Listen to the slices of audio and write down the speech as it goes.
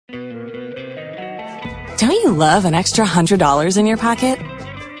Don't you love an extra $100 in your pocket?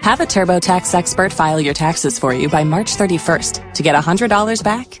 Have a TurboTax expert file your taxes for you by March 31st to get $100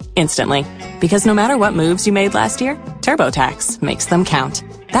 back instantly. Because no matter what moves you made last year, TurboTax makes them count.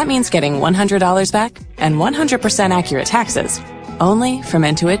 That means getting $100 back and 100% accurate taxes, only from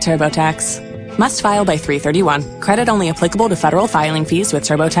Intuit TurboTax. Must file by 3/31. Credit only applicable to federal filing fees with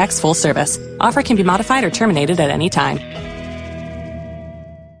TurboTax full service. Offer can be modified or terminated at any time.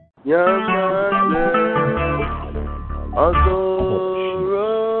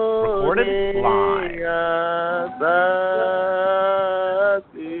 Recorded live.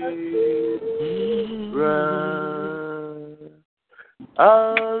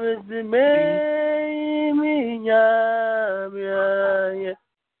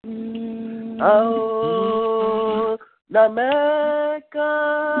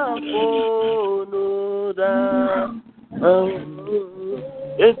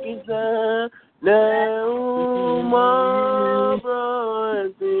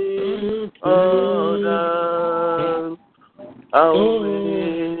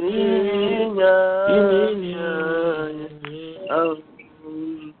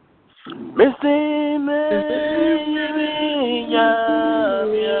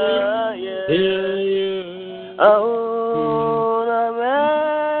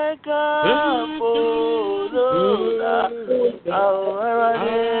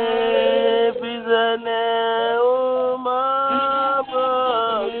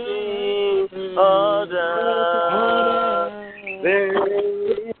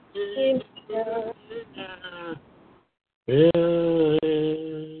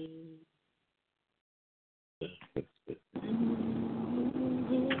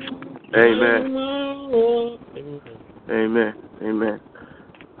 Amen. Amen.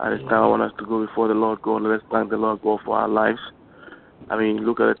 At this time, I want us to go before the Lord God. Let's thank the Lord God for our lives. I mean,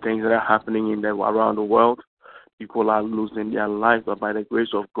 look at the things that are happening around the world. People are losing their lives, but by the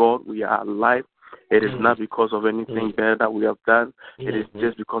grace of God, we are alive. It is not because of anything bad that we have done. It is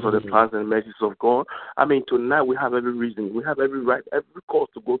just because of the plans and mercies of God. I mean, tonight we have every reason, we have every right, every cause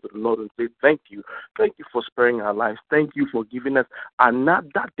to go to the Lord and say, thank you. Thank you for sparing our lives. Thank you for giving us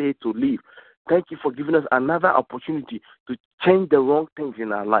another day to live. Thank you for giving us another opportunity to change the wrong things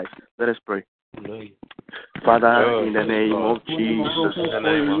in our lives. Let us pray. Father, in the name of Jesus,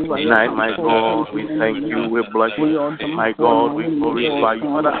 tonight, my God, we thank you, we bless you. My God, we glorify you.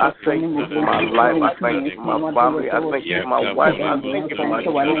 Father, I thank you for my life, I thank you for my family, I thank you for my wife, I thank you for my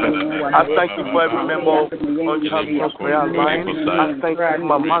children. I thank you for every member of Champions Prayer Line. I thank you for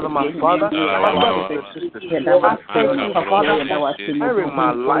my mother, my father, my brothers and sisters. I thank you, Father, for sparing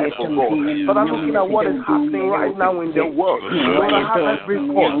my life, oh God. Father, looking at what is happening right now in the world, Lord, I have every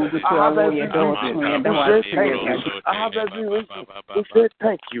cause, I have every I have every reason to say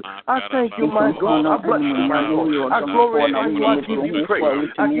thank you. I thank you, my God. I bless you, my God. I glorify you. I give you praise.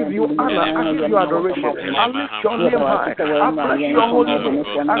 I give you honor. I give you adoration. I lift your name high. I bless your holy name.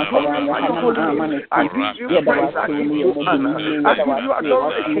 I glorify your holy name. I give you praise. I give you honor. I give you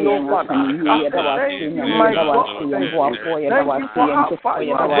adoration, oh Father. I thank you, my God. Thank you for how far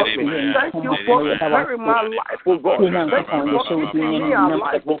you have brought me. Thank you for sparing my life, oh God. Thank you for keeping me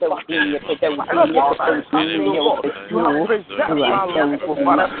alive, oh Father. You have preserved my life, oh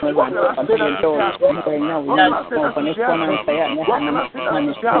Father.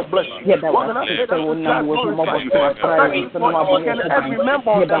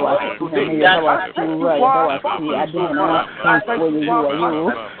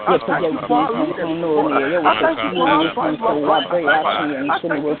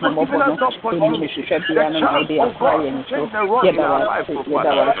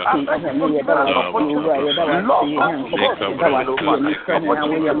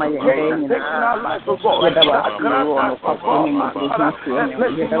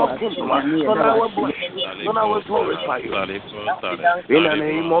 In the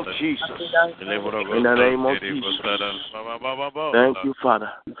name of Jesus. In the name of Jesus. Thank you,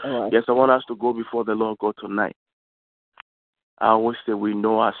 Father. Yes, I want us to go before the Lord God tonight. I always say we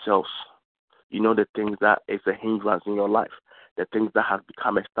know ourselves. You know the things that is a hindrance in your life. The things that have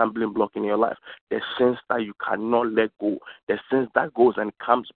become a stumbling block in your life, the sins that you cannot let go, the sins that goes and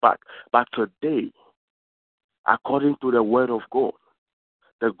comes back. But today, according to the word of God,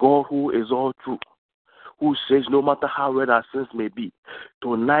 the God who is all true, who says no matter how red our sins may be,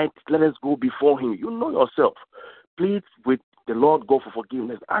 tonight let us go before him. You know yourself. Plead with the Lord God for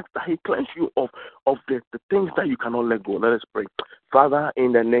forgiveness. Ask that he cleanse you of of the things that you cannot let go. Let us pray. Father,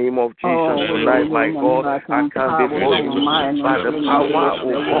 in the name of Jesus, tonight, my God, I come before you by the power of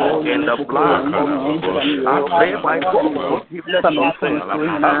God and the blood of Jesus. I pray, my God, for forgiveness of sins.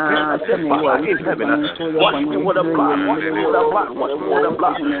 I pray, Father, in heaven, wash me with the blood, wash me with the blood, wash me with the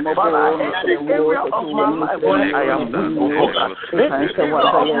blood. Father, every area of my life where I am weak, oh God, every area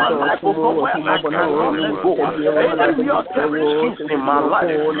of my life, oh God, where I cannot let go, every of the in my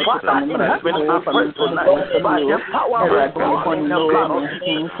life, Father, in heaven, I pray tonight, by the power of God and the blood of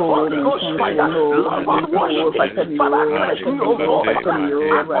Jesus, Holy Ghost fire, Lord, wash me, Father, cleanse me, oh God,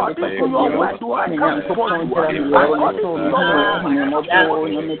 according to your word, do I come before you, according to your word,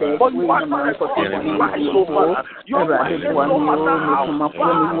 for you are not a God in Christ, oh Father, your word is no matter how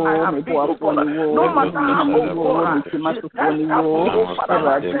far I have been, oh God, no matter how, oh God,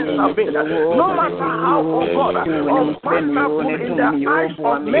 no matter how, oh God, unfathomable in the eyes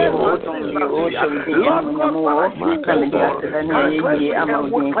of men, Lord God,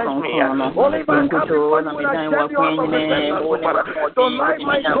 only by coming with a genuine repentance, tonight,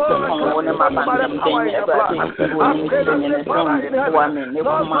 my God, by the power in the blood, I pray that the Father in heaven,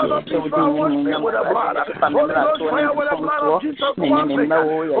 Lord God of Israel, wash me with the blood, Holy Ghost fire with the blood of Jesus, wash me,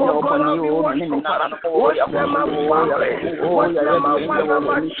 oh God, I'll be washed, oh Father, wash them, my family, wash them, my wife, and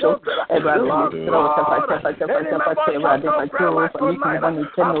my children, Lord God, any member of the prayer life tonight, I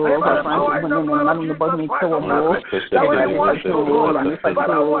pray by the power in the blood of Jesus Christ of Nazareth, that we wash, oh God,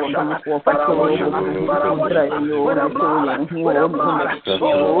 Father, wash us, Father, wash us, Father, wash us, with the blood, oh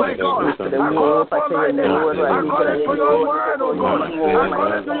my God, I call upon my name, according to your word, oh God,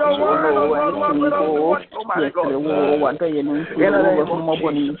 according to your word, oh God, with us, wash, oh my God, in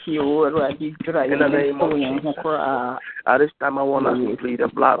the name of Jesus. At this time, I want us to plead the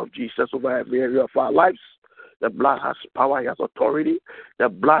blood of Jesus over every area of our lives. The blood has power, it has authority. The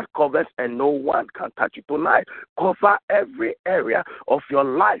blood covers and no one can touch it. Tonight, cover every area of your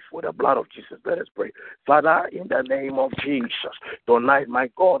life with the blood of Jesus. Let us pray. Father, in the name of Jesus, tonight,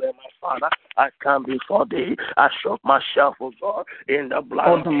 my God and my Father, I come before thee. I show myself, oh God, in the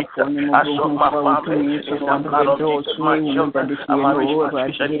blood of Jesus. I show my family in the blood of Jesus. My children, my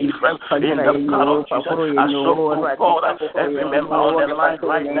Christian Ephraim, in the blood of Jesus. I show, oh God, every member of the line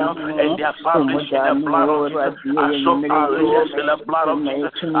right now, and their families in the blood of Jesus. I show our leaders in the blood of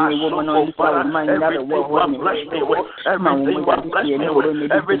Jesus. I show, oh Father, everything you have blessed me with, everything you have blessed me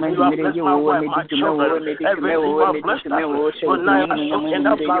with, everything you have blessed my wife, my children, everything you have blessed us with. Tonight I soak in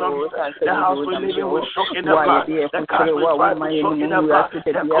the blood of Jesus. The house we live in will soak in the blood. The cars we drive will soak in the blood.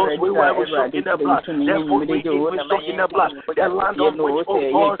 The clothes we wear will soak in the blood. The food we eat will soak in the blood. The land of which, oh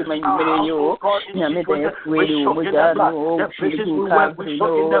God, our house, oh God, is secret, we soak in the blood. The places we work will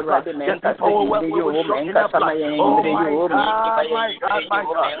soak in the blood. The people we work with will soak in the blood. Oh my God, my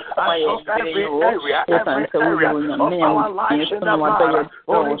God. I soak every area of our lives in the blood.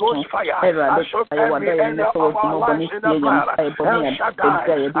 Holy Ghost fire. I soak every area of our lives in the blood. El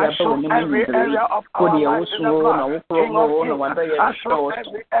Shaddai. I soak every area of our lives in the blood. King of Kings. I soak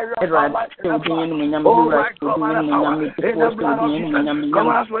every area of our lives in the blood. Oh my God, by the power in the blood of Jesus.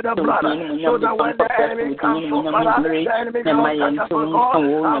 Cover us with the blood so that when the enemy comes, so Father, the enemy cannot touch us, oh God.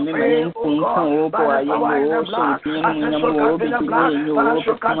 I pray, oh God, by the power in the blood. I said, so cut in the blood, Father,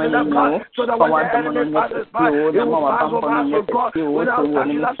 so cut in the blood, so that when the enemy passes by, it will pass over us, oh God, without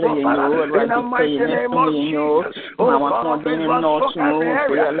touching us, oh Father, in the mighty name of Jesus. Oh God, of Israel, so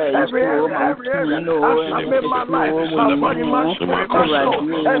every area, I submit my life, my body, my spirit, my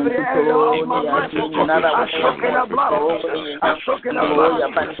soul, every area of my life, oh God, I soak in the blood of Jesus, I soak in the blood of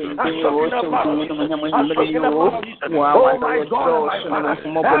Jesus, I soak in the blood of Jesus, I soak in the blood of Jesus. Oh my God, my Father,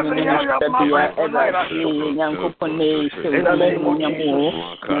 every area of my life tonight, I soak in the name of Jesus.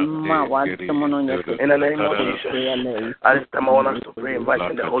 In the name of Jesus. At this time, I want us to pray,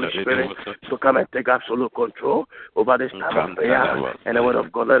 inviting the Holy Spirit to come and take absolute control over this time of prayer and the word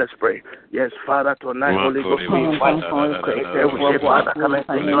of God. Let us pray. Yes, Father, tonight, Holy Ghost, we invite you. Father, come and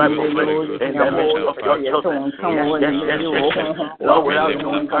take right over in the midst of your children. Yes. Lord, without you,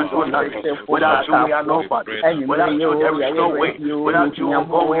 we can't do nothing. Without you, we are nobody. Without you, there is no way. Without you, oh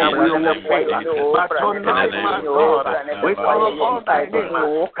God, we are really failure. But tonight, my God, we call upon thy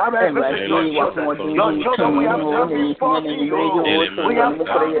name. Come and visit your children. Your children, we have come before thee. We have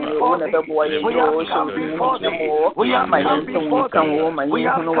come before thee. We have come before thee. We have come before thee. We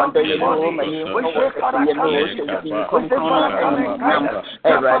have come before thee. We say, Father, come and visit. We say, Father, come and guide us.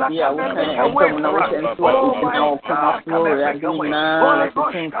 The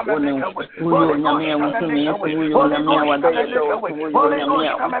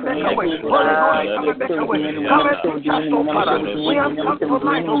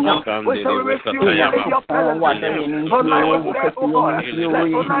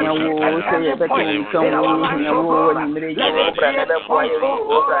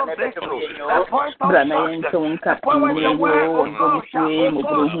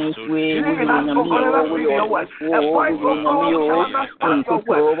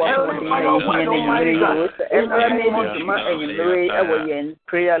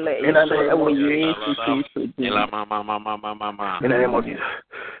name of Jesus,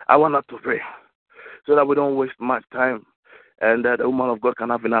 I want us to pray so that we don't waste much time and that the woman of God can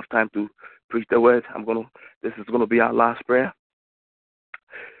have enough time to preach the word. This is going to be our last prayer,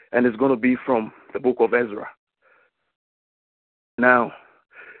 and it's going to be from the book of Ezra. Now,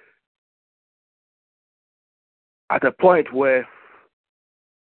 at a point where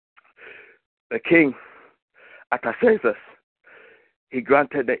the king Artaxerxes, he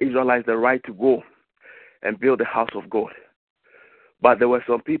granted the Israelites the right to go and build the house of God. But there were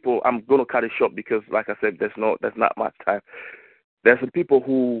some people, I'm going to cut it short because, like I said, there's not much time. There's some people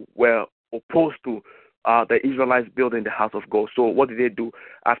who were opposed to the Israelites building the house of God. So what did they do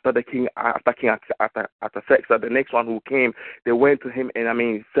after King Artaxerxes? The next one who came, they went to him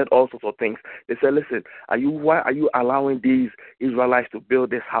and said all sorts of things. They said, "Listen, why are you allowing these Israelites to build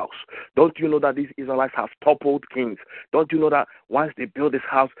this house? Don't you know that these Israelites have toppled kings? Don't you know that once they build this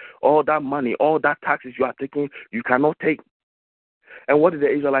house, all that money, all that taxes you are taking, you cannot take?" And what did the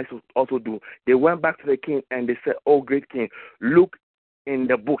Israelites also do? They went back to the king and they said, "Oh, great king, look in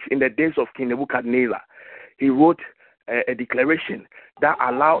the books, in the days of King Nebuchadnezzar. He wrote a declaration that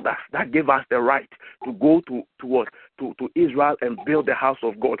allowed us, that gave us the right to go to Israel and build the house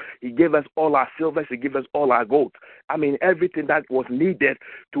of God. He gave us all our silver, he gave us all our gold. Everything that was needed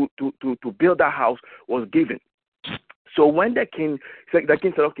to build that house was given." So when the king said,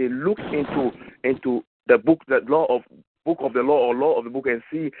 "Okay, look into the book, book of the law or law of the book, and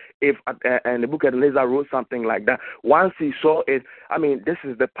see if and the book of Nebuchadnezzar wrote something like that." Once he saw it, this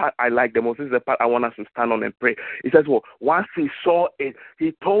is the part I like the most. This is the part I want us to stand on and pray. He says, well, once he saw it,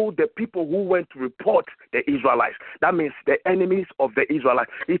 he told the people who went to report the Israelites, that means the enemies of the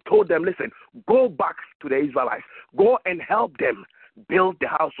Israelites, he told them, "Listen, go back to the Israelites, go and help them build the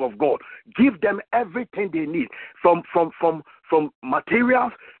house of God. Give them everything they need, from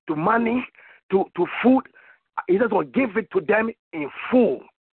materials to money to food." He says, "Well, give it to them in full,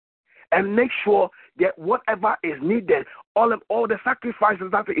 and make sure that whatever is needed, all the sacrifices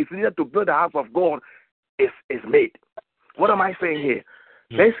that is needed to build the house of God is made." What am I saying here?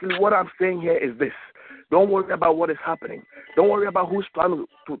 Basically, what I'm saying here is this: don't worry about what is happening. Don't worry about who's trying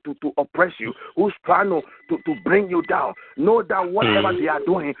to oppress you, who's trying to bring you down. Know that whatever they are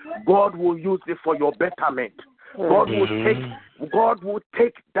doing, God will use it for your betterment. God will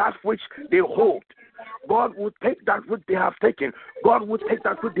take that which they hold. God will take that which they have taken. God will take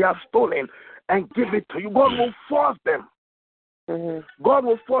that which they have stolen and give it to you. God will force them. God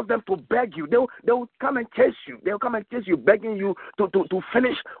will force them to beg you. They will come and chase you. They will come and chase you, begging you to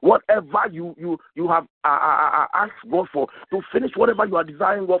finish whatever you have asked God for, to finish whatever you are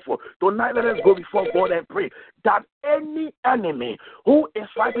desiring God for. Tonight, let us go before God and pray that any enemy who is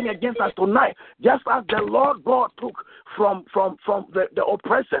fighting against us tonight, just as the Lord God took from the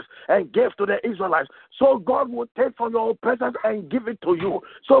oppressors and gave to the Israelites, so God will take from your oppressors and give it to you.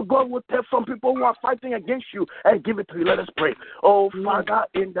 So God will take from people who are fighting against you and give it to you. Let us pray. Oh, Father,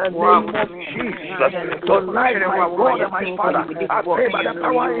 in the name of Jesus, tonight, my God and my Father, I pray by the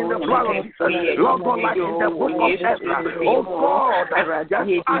power in the blood of Jesus, Lord God, like in the book of Ezra, oh God, just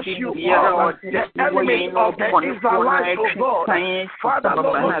as you are the enemy of the Israelites, oh God, Father,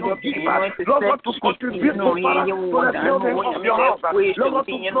 Lord, to give us, Lord, to contribute to the building of your house, Lord,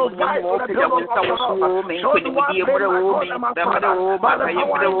 to provide for the building of your house. So you are praying, my God and my Father, by the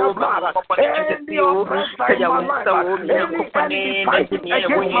power in the blood, and the oppressor in my life, any fighting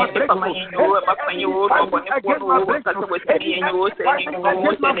against my breakthrough, any fighting against my breakthrough, any fighting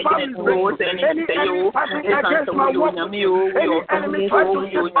against my family's breakthrough, any enemy fighting against my work, any enemy fighting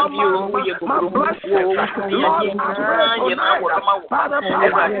against my blessings, Lord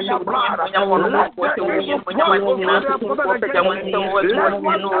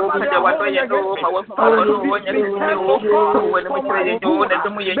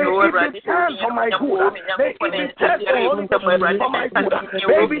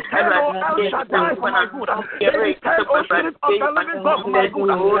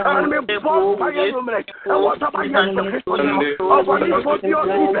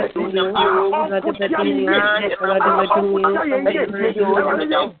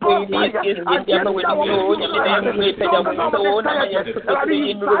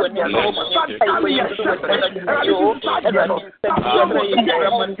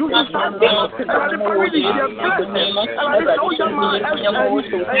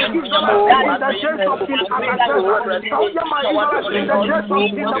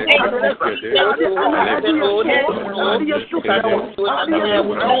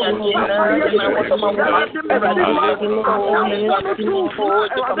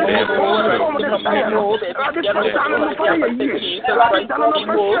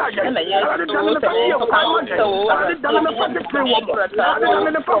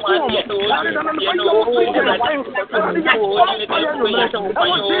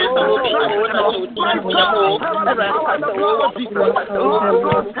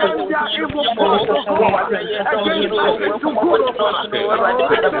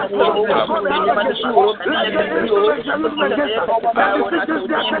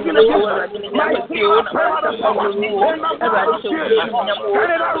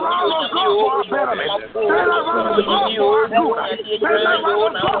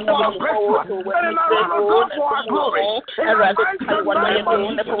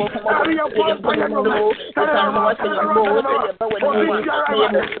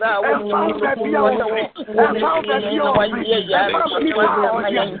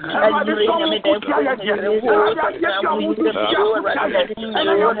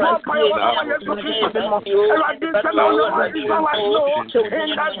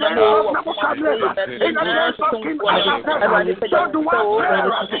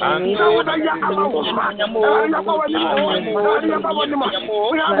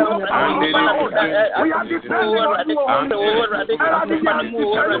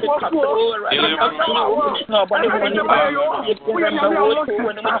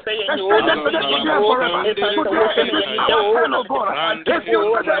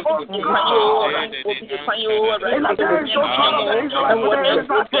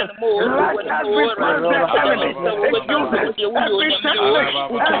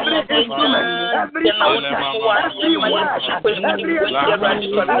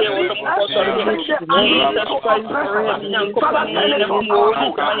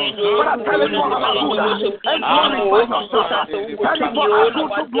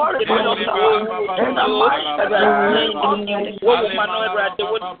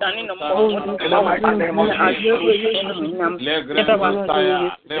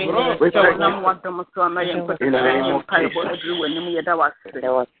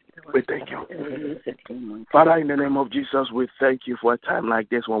We thank you. Father, in the name of Jesus, we thank you for a time like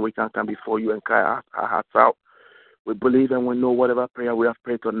this when we can come before you and cry our hearts out. We believe and we know whatever prayer we have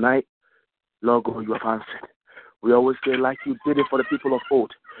prayed tonight, Lord God, you have answered. We always say, like you did it for the people of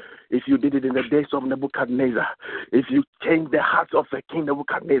old. If you did it in the days of Nebuchadnezzar, if you changed the heart of the king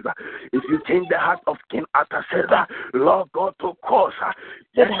Nebuchadnezzar, if you changed the heart of King Artaxerxes, Lord God, to cause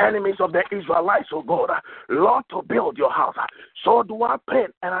the enemies of the Israelites, oh God, Lord, to build your house. So do I pray,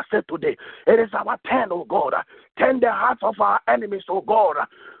 and I said today, it is our turn, oh God. Turn the hearts of our enemies, oh God,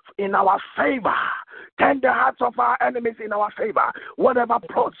 in our favor. Turn the hearts of our enemies in our favor. Whatever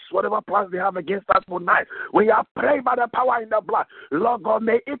plots, whatever plans they have against us tonight, we are praying by the power in the blood. Lord God,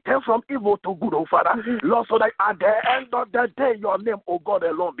 may it turn from evil to good, oh Father. Lord, so that at the end of the day, your name, oh God,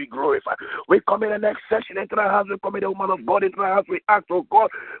 alone be glorified. We come in the next session into the house. We come in the woman of God into the house. We ask, oh God,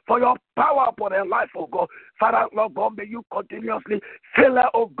 for your power upon her life, oh God. Father, Lord God, may you continuously fill her,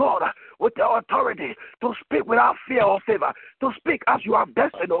 oh God, with the authority to speak without fear or favor, to speak as you have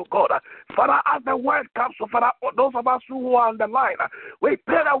destined, oh God. Father, as the word comes, so Father, those of us who are on the line, we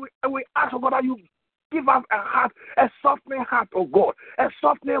pray that we ask, oh God, that you give us a heart, a softening heart, oh God, a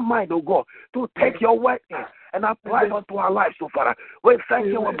softening mind, oh God, to take your word in and apply it unto our lives, oh Father. We thank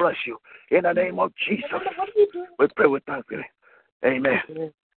you and bless you. In the name of Jesus, we pray with thanksgiving. Amen.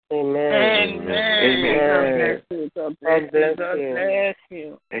 Amen. Amen. God bless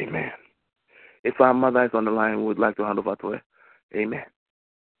you. Amen. If our mother is on the line, we would like to hand over to her. Amen.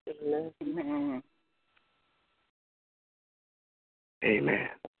 Amen. Amen.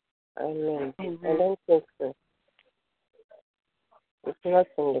 Amen. I don't think so. It's not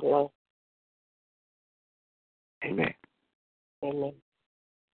in the law. Amen. Amen.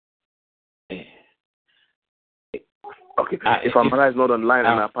 Okay. If our mother is not on the line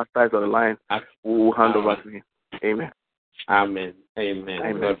and our pastor is on the line, we'll hand over to him. Amen.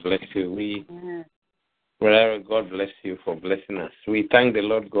 Amen. God bless you. Brother, God bless you for blessing us. We thank the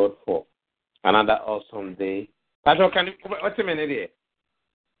Lord God for another awesome day. Pastor, can you what's the minute here?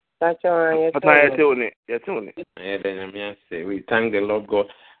 We thank the Lord God.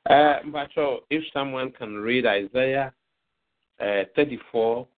 Pastor, if someone can read Isaiah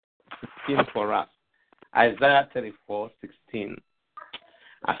 34:16 for us. Isaiah 34:16.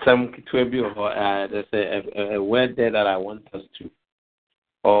 There's a word there that I want us to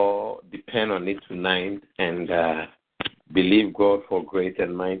all depend on it tonight and believe God for great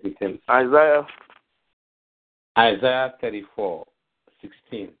and mighty things. Isaiah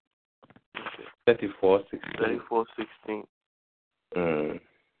 34:16. 34:16. 34:16.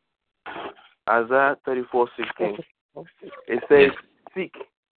 Isaiah 34:16. It says, "Seek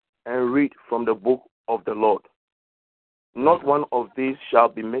and read from the book of the Lord. Not one of these shall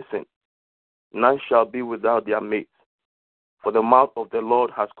be missing. None shall be without their mates. For the mouth of the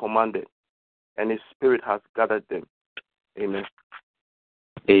Lord has commanded, and his spirit has gathered them." Amen.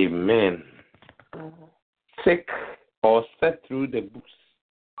 Amen. Take or set through the books.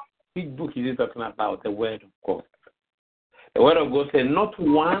 Which book is it talking about? The Word of God. The Word of God says, not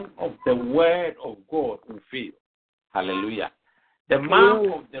one of the Word of God will fail. Hallelujah. The mouth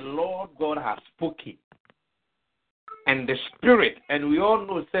of the Lord God has spoken. And the Spirit, and we all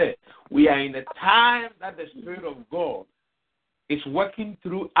know, say, we are in a time that the Spirit of God is working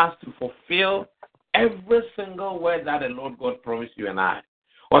through us to fulfill every single word that the Lord God promised you and I.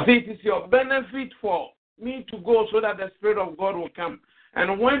 Or see, it is your benefit for me to go so that the Spirit of God will come.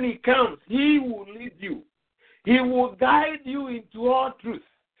 And when he comes, he will lead you. He will guide you into all truth.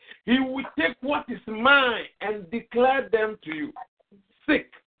 He will take what is mine and declare them to you.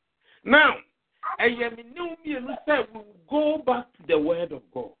 Sick. Now, we will go back to the Word of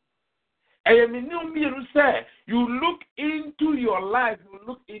God. You look into your life, you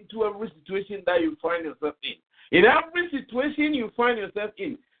look into every situation that you find yourself in. In every situation you find yourself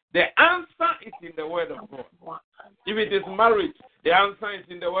in, the answer is in the Word of God. If it is marriage, the answer is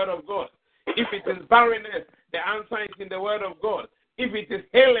in the Word of God. If it is barrenness, the answer is in the Word of God. If it is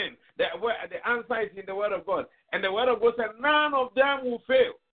healing, the answer is in the Word of God. And the Word of God said, none of them will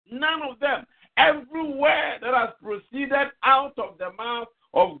fail. None of them. Every word that has proceeded out of the mouth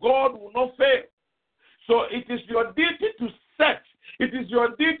of God will not fail. So it is your duty to search. It is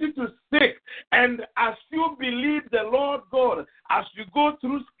your duty to seek. And as you believe the Lord God, as you go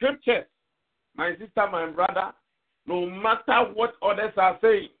through scriptures, my sister, my brother, no matter what others are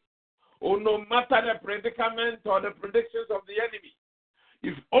saying, or no matter the predicament or the predictions of the enemy,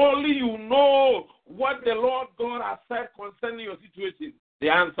 if only you know what the Lord God has said concerning your situation, the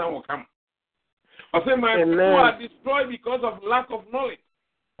answer will come. I say, my people are destroyed because of lack of knowledge.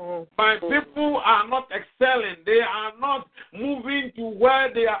 My people are not excelling. They are not moving to where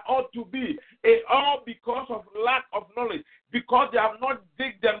they ought to be. It's all because of lack of knowledge. Because they have not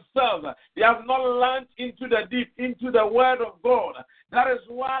dig themselves. They have not launched into the deep, into the Word of God. That is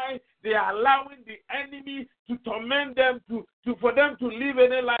why they are allowing the enemy to torment them, for them to live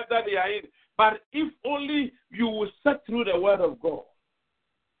any life that they are in. But if only you will set through the Word of God,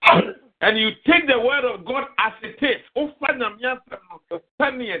 and you take the Word of God as it is, not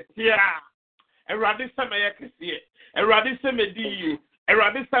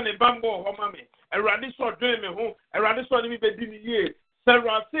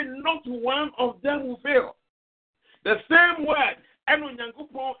one of them will fail. The same word, and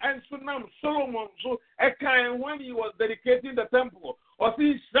Solomon, when he was dedicating the temple, or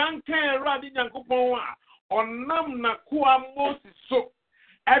see, Moses so.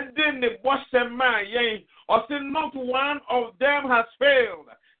 And then the Bosheman, or say not one of them has failed.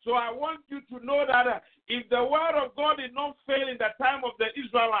 So I want you to know that if the Word of God did not fail in the time of the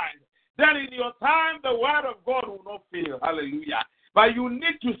Israelites, then in your time the Word of God will not fail. Hallelujah. But you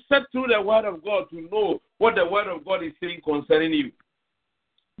need to set through the Word of God to know what the Word of God is saying concerning you.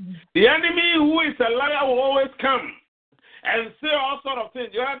 The enemy who is a liar will always come and say all sorts of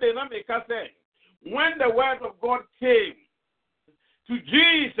things. You heard the Namika say, when the Word of God came to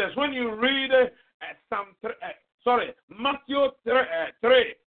Jesus, when you read Matthew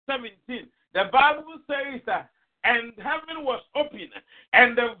 3:17, the Bible says that, and heaven was open,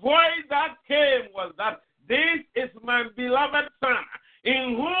 and the voice that came was that, this is my beloved Son,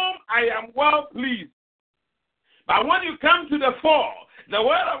 in whom I am well pleased. But when you come to the fall, the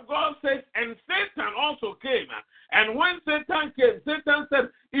Word of God says, and Satan also came. And when Satan came, Satan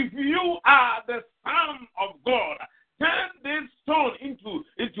said, if you are the Son of God,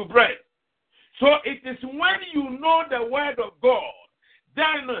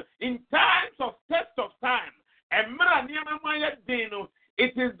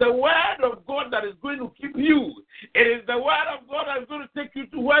 It is the word of God that is going to keep you. It is the word of God that is going to take you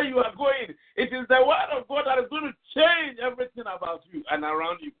to where you are going. It is the word of God that is going to change everything about you and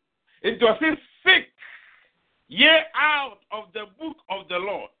around you. It was says, seek ye out of the book of the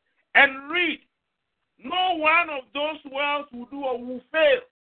Lord and read. No one of those words will do or will fail.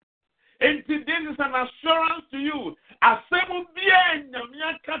 And this is an assurance to you.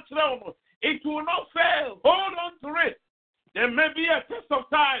 It will not fail. Hold on to it. There may be a test of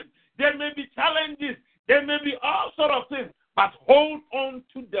time. There may be challenges. There may be all sorts of things. But hold on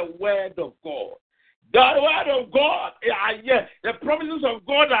to the word of God. The word of God are yea. The promises of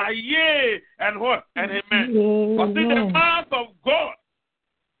God are yea and what? And amen. But see, the mouth of God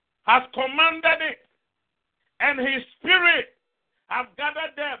has commanded it. And his spirit has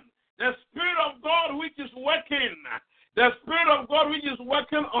gathered them. The spirit of God which is working. The spirit of God which is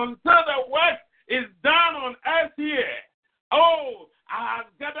working until the work is done on earth here. Oh, I have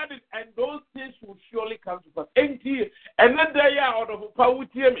gathered it, and those things will surely come to pass. And then they are out of power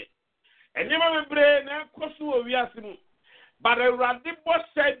with me. And you may brain and cosu of Yasimu. But a radical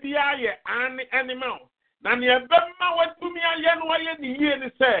said the eye and animal. Now, you have what to me,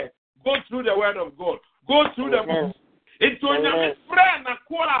 and say, go through the word of God. Go through the book. It's on your friend,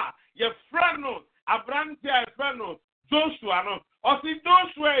 Aqua, your friend, Abrantia, friend, Joshua, no. Or see,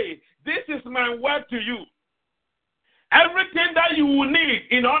 Joshua, this is my word to you. Everything that you will need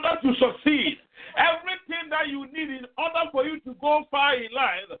in order to succeed, everything that you need in order for you to go far in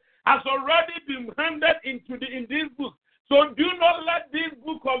life has already been handed in this book. So do not let this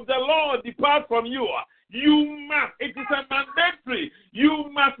book of the Lord depart from you. You must, it is a mandatory. You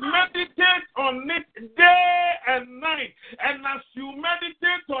must meditate on it day and night. And as you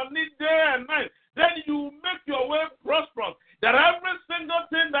meditate on it day and night, then you make your way prosperous. That every single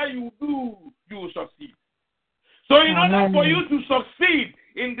thing that you do, you will succeed. So in order for you to succeed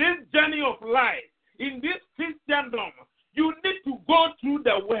in this journey of life, in this Christendom, you need to go through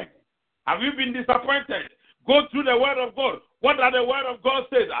the word. Have you been disappointed? Go through the word of God. What are the word of God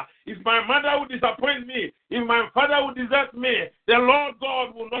says? If my mother would disappoint me, if my father would desert me, the Lord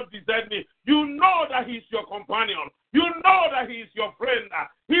God will not desert me. You know that he is your companion. You know that he is your friend.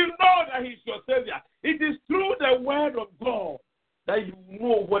 You know that he is your savior. It is through the word of God that you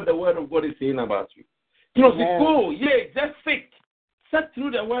know what the word of God is saying about you. Go, just think. Set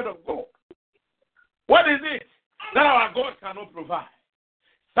through the word of God. What is it that our God cannot provide?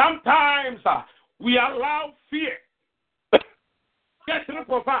 Sometimes we allow fear. Get rid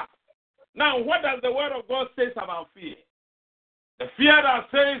of us. Now, what does the word of God say about fear? The fear that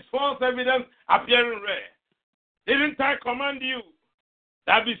says false evidence appearing rare. Didn't I command you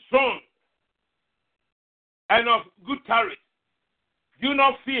that be strong and of good courage? Do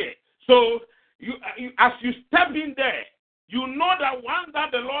not fear. So, as you step in there, you know that once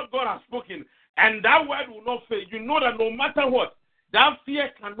that the Lord God has spoken, and that word will not fail, you know that no matter what, that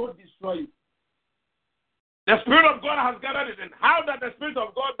fear cannot destroy you. The Spirit of God has gathered it. And how that the Spirit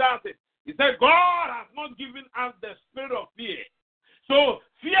of God does it? He said, God has not given us the spirit of fear. So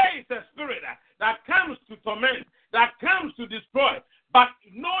fear is a spirit that comes to torment, that comes to destroy. But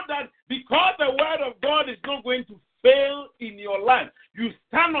know that because the word of God is not going to fail in your life, you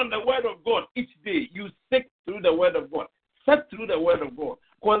stand on the word of God each day. You stick through the word of God. Set through the word of God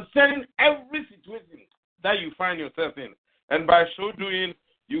concerning every situation that you find yourself in. And by so doing,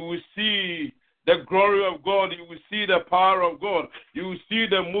 you will see the glory of God. You will see the power of God. You will see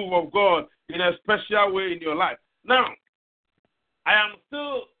the move of God in a special way in your life. Now, I am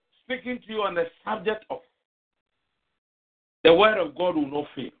still speaking to you on the subject of the word of God will not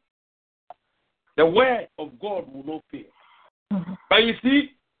fail. The word of God will not fail. Mm-hmm. But you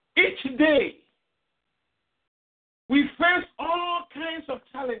see, each day, we face all kinds of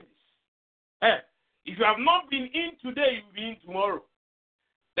challenges. If you have not been in today, you will be in tomorrow.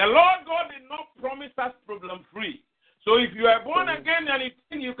 The Lord God did not promise us problem-free. So if you are born again and you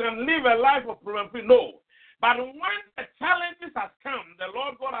think you can live a life of problem-free, no. But when the challenges have come, the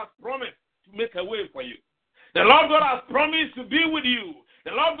Lord God has promised to make a way for you. The Lord God has promised to be with you.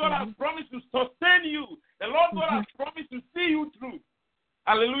 The Lord God has promised to sustain you. The Lord God has promised to see you through.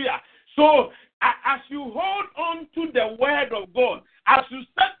 Hallelujah. So as you hold on to the word of God, as you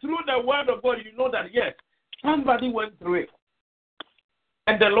step through the word of God, you know that, yes, somebody went through it.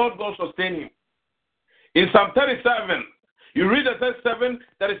 And the Lord God sustained him. In Psalm 37, you read the 37,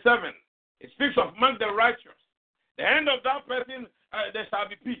 it speaks of among the righteous. The end of that person, there shall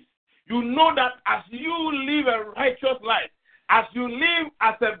be peace. You know that as you live a righteous life, as you live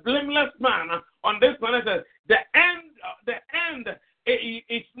as a blameless man on this planet, the end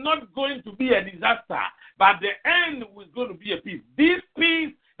it's not going to be a disaster, but the end is going to be a peace. This peace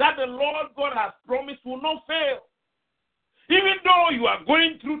you are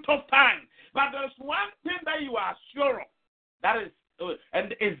going through tough times. But there's one thing that you are sure of. That is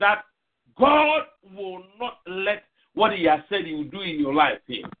that God will not let what He has said He will do in your life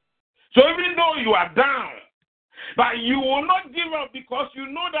fail. So even though you are down, but you will not give up, because you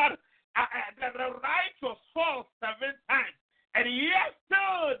know that the righteous fall 7 times, and yet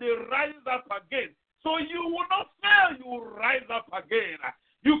still they rise up again. So you will not fail, you will rise up again.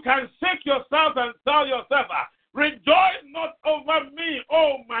 You can shake yourself and tell yourself, rejoice not over me,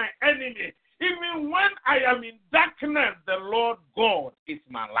 oh my enemy. Even when I am in darkness, the Lord God is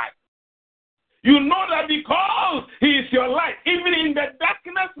my light. You know that because He is your light, even in the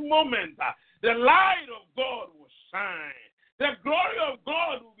darkness moment, the light of God will shine. The glory of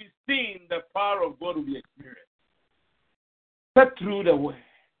God will be seen. The power of God will be experienced. Step through the word.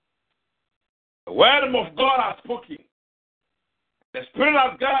 The word of God has spoken. The Spirit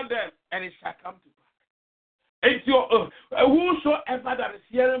has gathered, and it shall come to pass. It's your whosoever that is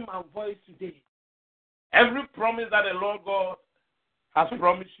hearing my voice today, every promise that the Lord God has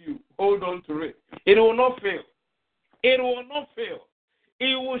promised you, hold on to it. It will not fail. It will not fail.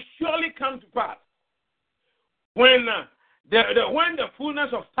 It will surely come to pass. When the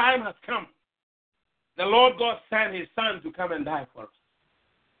fullness of time has come, the Lord God sent His Son to come and die for us.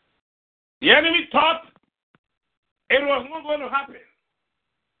 The enemy thought it was not going to happen.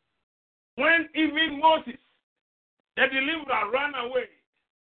 When even Moses, the deliverer, ran away.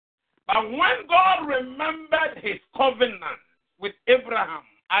 But when God remembered His covenant with Abraham,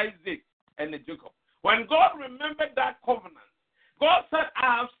 Isaac, and Jacob, when God remembered that covenant, God said,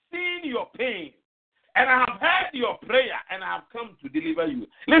 I have seen your pain, and I have heard your prayer, and I have come to deliver you.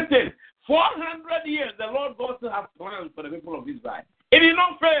 Listen, 400 years, the Lord God still has plans for the people of Israel. It did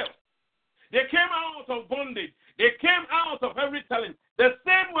not fail. They came out of bondage. They came out of every challenge. The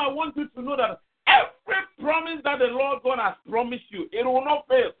same way I want you to know that every promise that the Lord God has promised you, it will not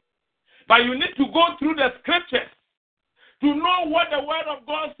fail. But you need to go through the scriptures to know what the word of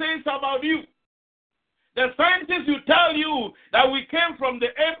God says about you. The scientists will tell you that we came from the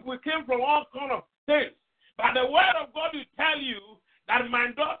ape, we came from all kinds of things. But the word of God will tell you that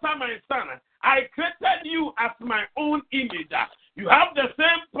my daughter, my son, I created you as my own image. You have the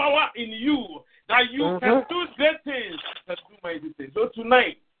same power in you that you can do great things and do mighty things. So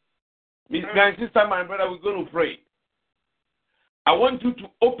tonight, my sister, my brother, we're going to pray. I want you to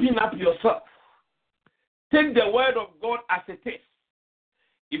open up yourself. Take the word of God as it is.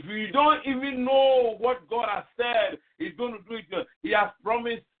 If you don't even know what God has said He's going to do it, He has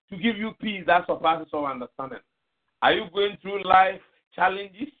promised to give you peace that surpasses all understanding. Are you going through life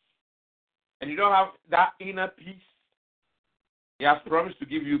challenges and you don't have that inner peace? He has promised to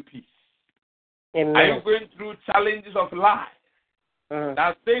give you peace. Amen. Are you going through challenges of life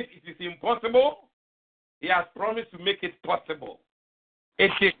that says it is impossible? He has promised to make it possible.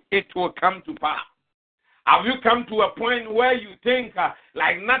 It will come to pass. Have you come to a point where you think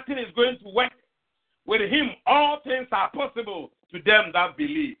like nothing is going to work? With Him, all things are possible to them that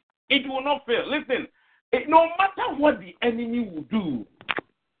believe. It will not fail. Listen, no matter what the enemy will do,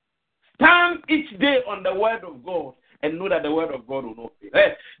 stand each day on the word of God and know that the word of God will not fail.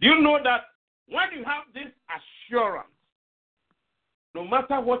 Hey, do you know that when you have this assurance, no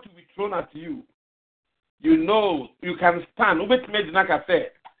matter what will be thrown at you, you know you can stand. Like I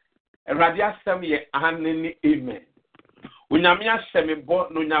said, amen.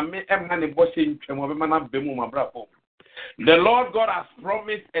 The Lord God has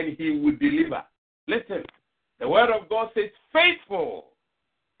promised and He will deliver. Listen, the word of God says, faithful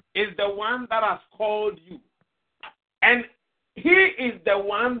is the one that has called you. And He is the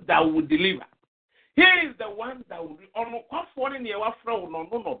one that will deliver. He is the one that will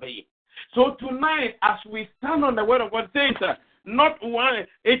So tonight, as we stand on the word of God, says, not one,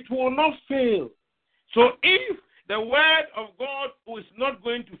 it will not fail. So if the word of God is not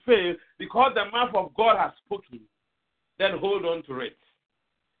going to fail because the mouth of God has spoken, then hold on to it.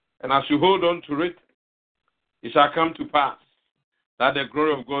 And as you hold on to it, it shall come to pass that the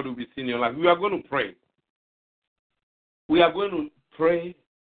glory of God will be seen in your life. We are going to pray. We are going to pray.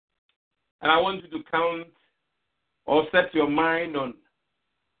 And I want you to count or set your mind on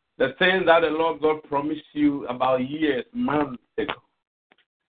the things that the Lord God promised you about years, months ago.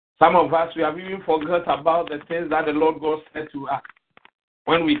 Some of us, we have even forgot about the things that the Lord God said to us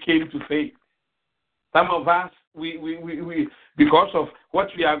when we came to faith. Some of us, we because of what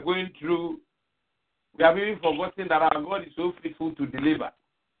we are going through, we have even forgotten that our God is so faithful to deliver.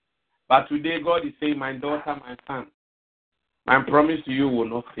 But today, God is saying, my daughter, my son, my promise to you will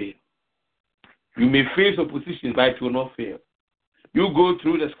not fail. You may face opposition, but it will not fail. You go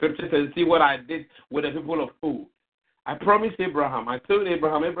through the scriptures and see what I did with the people of old. I promised Abraham. I told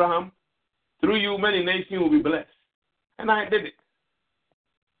Abraham, Abraham, through you many nations will be blessed. And I did it.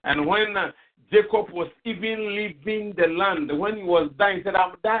 And when Jacob was even leaving the land, when he was dying, he said,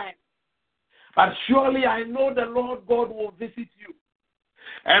 I'm dying. But surely I know the Lord God will visit you.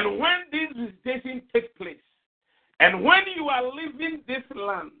 And when this visitation takes place, and when you are leaving this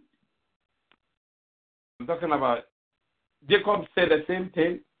land, I'm talking about Jacob said the same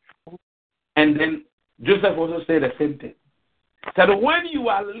thing, and then Joseph also said the same thing. Said, when you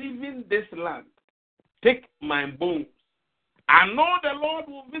are leaving this land, take my bones. I know the Lord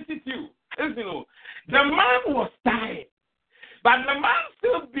will visit you. You know, the man was tired, but the man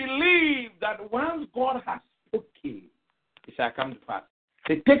still believed that once God has spoken, it shall come to pass.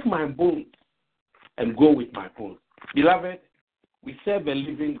 Say, take my bones and go with my bones. Beloved, we serve a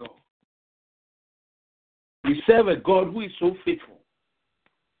living God. We serve a God who is so faithful.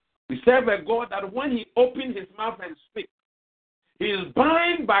 We serve a God that when he opens his mouth and speaks, he is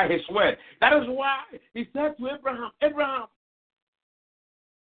bound by his word. That is why he said to Abraham, Abraham,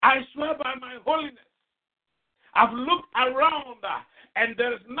 I swear by my holiness. I've looked around and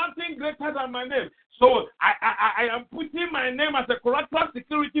there is nothing greater than my name. So I am putting my name as a collateral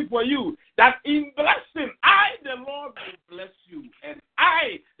security for you, that in blessing, I, the Lord, will bless you, and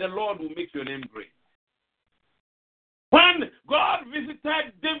I, the Lord, will make your name great. When God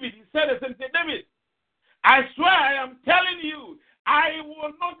visited David, he said, David, I swear I am telling you, I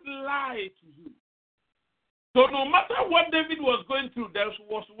will not lie to you. So no matter what David was going through, there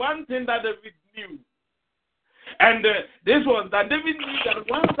was one thing that David knew. And this was that David knew that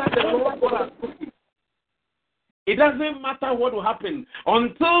once that the Lord God has spoken, it doesn't matter what will happen.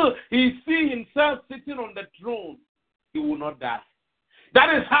 Until he see himself sitting on the throne, he will not die.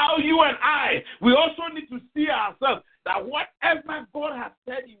 That is how you and I, we also need to see ourselves that whatever God has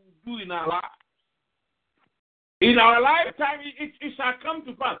said he will do in our lives, in our lifetime, it shall come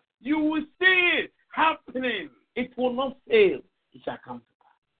to pass. You will see it happening. It will not fail. It shall come to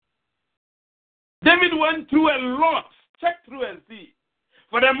pass. David went through a lot. Check through and see.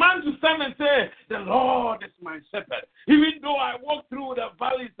 For the man to stand and say, the Lord is my shepherd. Even though I walk through the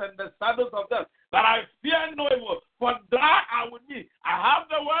valleys and the shadows of death, but I fear no evil, for thou art with me. I have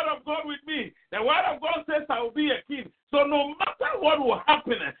the word of God with me. The word of God says I will be a king. So no matter what will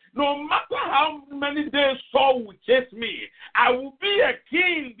happen, no matter how many days Saul will chase me, I will be a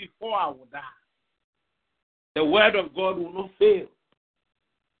king before I will die. The word of God will not fail.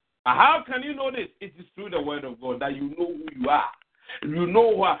 How can you know this? It is through the word of God that you know who you are. You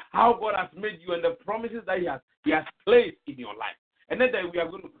know how God has made you and the promises that He has placed in your life. And then we are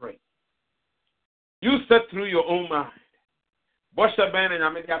going to pray. You set through your own mind. What has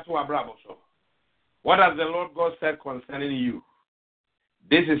the Lord God said concerning you?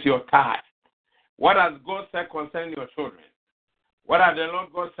 This is your time. What has God said concerning your children? What has the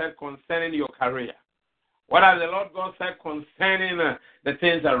Lord God said concerning your career? What has the Lord God said concerning the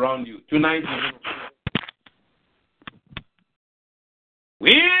things around you? Tonight,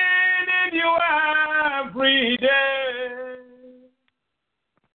 we need you every day.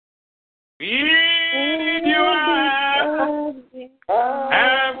 We need you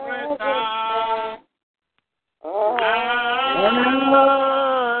every time.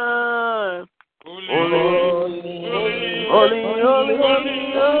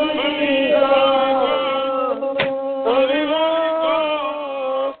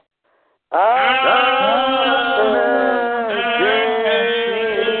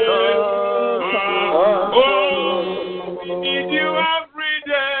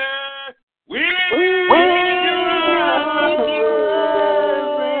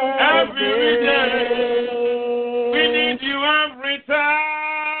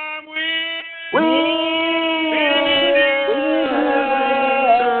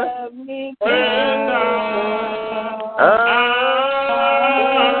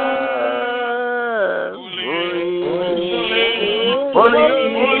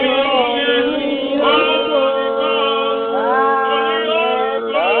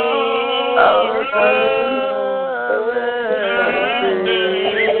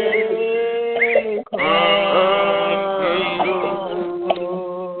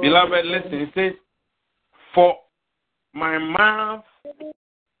 Beloved, listen, it says, for my mouth,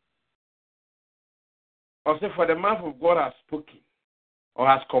 or say, for the mouth of God has spoken, or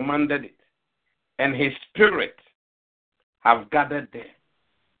has commanded it, and his spirit have gathered there.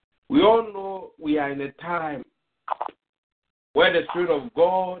 We all know we are in a time where the Spirit of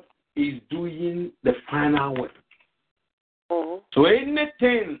God is doing the final work. Mm-hmm. So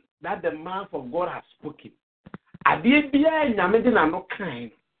anything that the mouth of God has spoken, the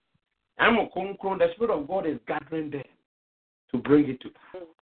Spirit of God is gathering them. to bring it to pass.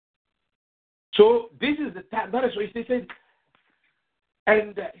 So this is the time. That is what he said.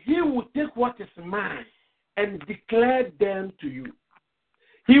 And he will take what is mine and declare them to you.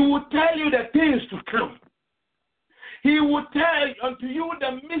 He will tell you the things to come. He will tell unto you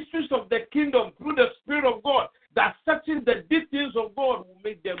the mysteries of the kingdom through the Spirit of God, that searching the details of God will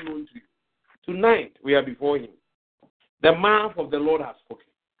make them known to you. Tonight, we are before him. The mouth of the Lord has spoken,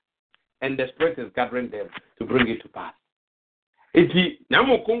 and the Spirit is gathering them to bring it to pass.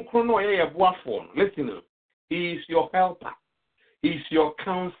 Listen, he is your helper. He is your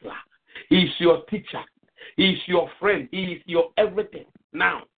counselor. He is your teacher. He is your friend. He is your everything.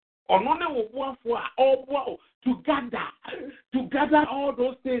 Now, to gather all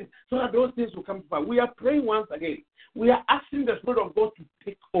those things so that those things will come to pass. We are praying once again. We are asking the Spirit of God to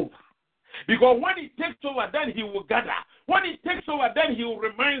take over. Because when he takes over, then he will gather. When he takes over, then he will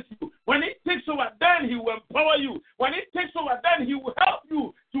remind you. When he takes over, then he will empower you. When he takes over, then he will help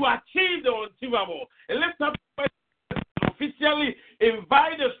you to achieve the unachievable. And let's have officially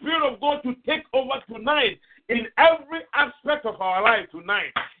invite the Spirit of God to take over tonight in every aspect of our life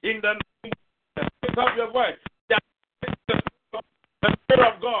tonight. In the name of your voice, the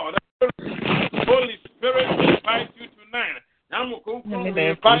Spirit of God, the Holy Spirit invites you tonight.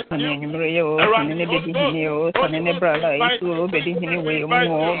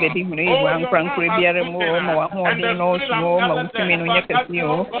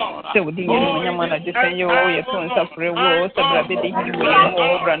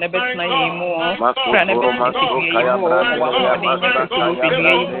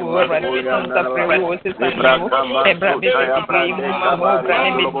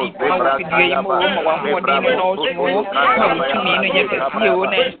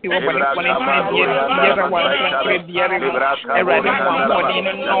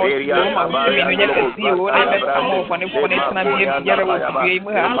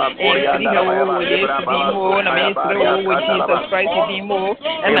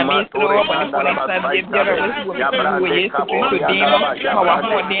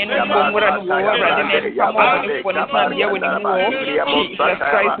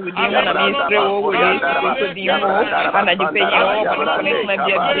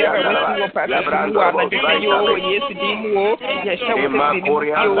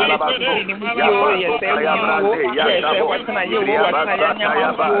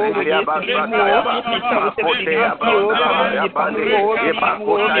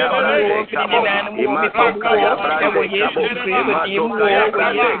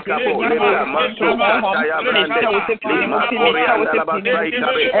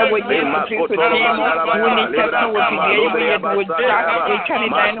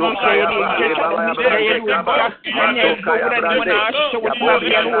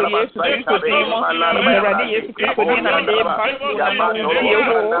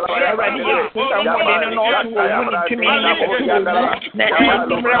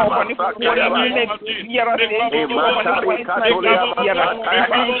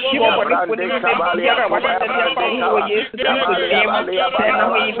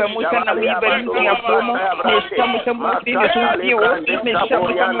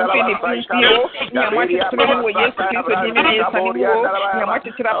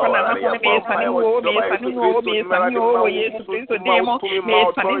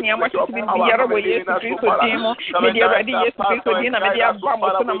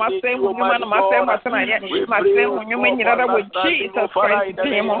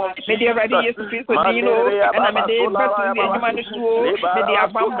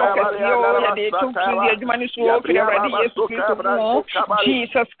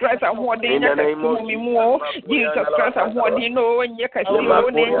 Jesus Christ, I'm holding Jesus Christ, I'm holding no and yet I see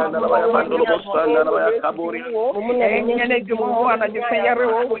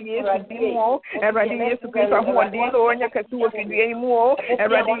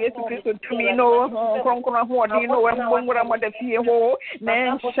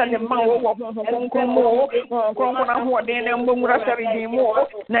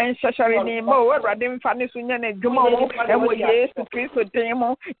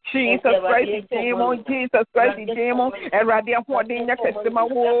Jesus Christ, Jesus Christ, demon, and Radia Hoarding your customer,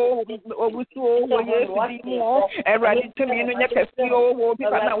 and Radia to me in your Castillo,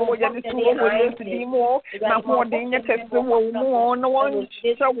 people are now to demo, now hoarding your customer, no one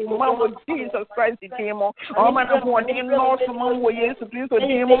shall with Jesus Christ, the demo, all man of hoarding North among ways to please the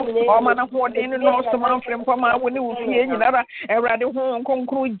demo, all man of hoarding North among from Pama when you hear another, and Radia Home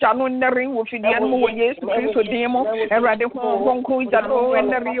conclude January with the animal ways to please the demo, and Radia Home hon ko jalo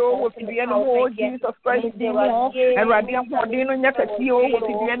enrio wo fidie no mo Jesus Christ di mo erade ahode no nya kasi o wo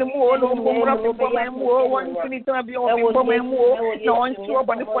fidie no mo no mumra po mo won tini tana bi o po mo na won si o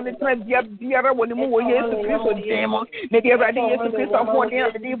bani fo ni tana biara wo ni mo wo Yesu Kristo di mo ne di erade Yesu Kristo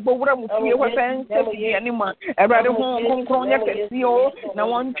ahode di bowura mu fie wa san se fidie ni ma erade hon ko nya kasi o na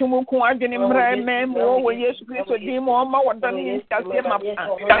won tumu ko adwene mra mo wo Yesu Kristo di mo ma wadani kasi ma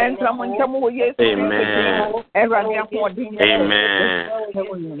entra mo ntamu wo Yesu Kristo di mo erade ahode. Amen.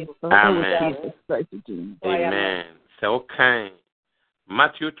 Amen. Amen. So kind.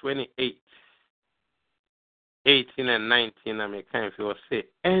 Matthew 28, 18 and 19, I may kind of feel say,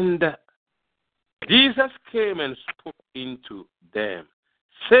 and Jesus came and spoke into them,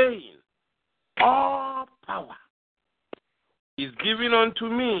 saying, all power is given unto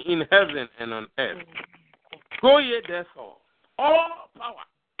me in heaven and on earth. Go ye therefore, all power.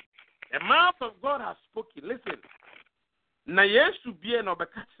 The mouth of God has spoken. Listen. Na Yesu bie na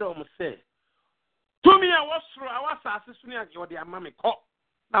obeka kire o mo se to me I was asase so ne o de ama me ko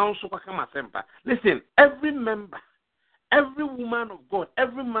na onso kwa kama sempa. Listen, every member, every woman of God,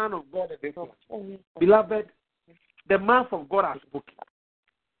 every man of God, beloved, the mouth of God has spoken,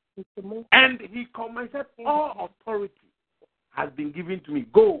 and he commanded all authority has been given to me.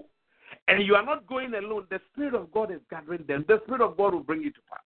 Go, and you are not going alone. The Spirit of God is gathering them. The Spirit of God will bring you to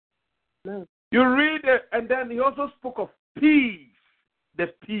pass. No. You read it, and then he also spoke of peace. The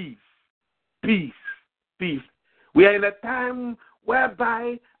peace. We are in a time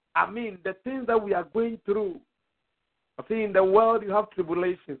whereby, the things that we are going through. I think in the world you have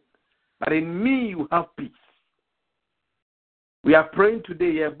tribulation, but in me you have peace. We are praying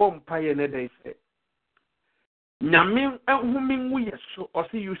today.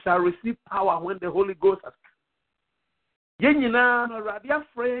 You shall receive power when the Holy Ghost has come. We are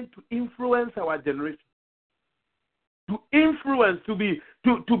praying to influence our generation. To influence, to be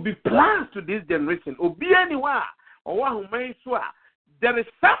plans to this generation. There is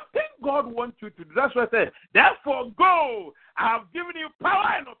something God wants you to do. That's why I said, therefore go. I have given you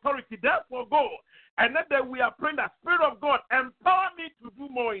power and authority. Therefore go. And then we are praying that Spirit of God, empower me to do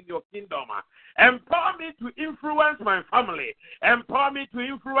more in your kingdom. Empower me to influence my family. Empower me to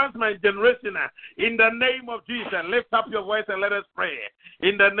influence my generation. In the name of Jesus, lift up your voice and let us pray.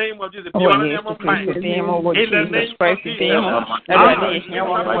 In the name of Jesus. In the name of Jesus.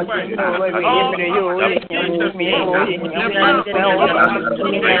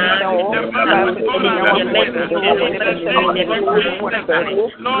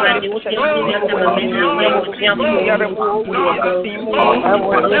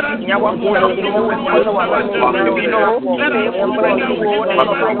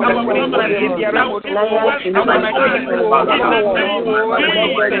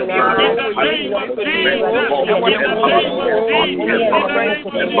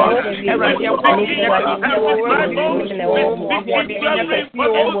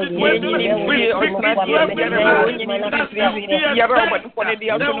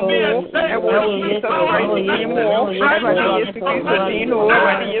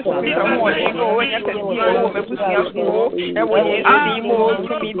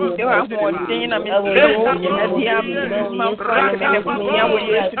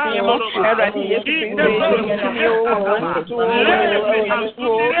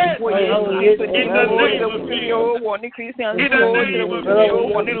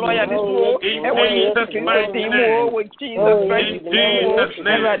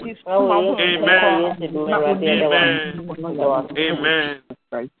 Amen.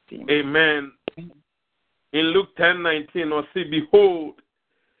 Amen. In Luke 10:19, or see, behold,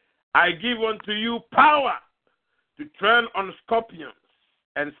 I give unto you power to tread on scorpions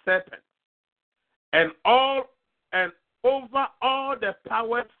and serpents, and over all the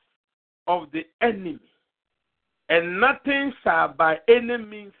powers of the enemy, and nothing shall by any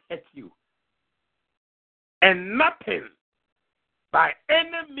means hurt you. And nothing by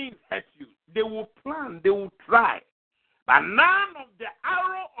any means hurt you. They will plan, they will try, but none of the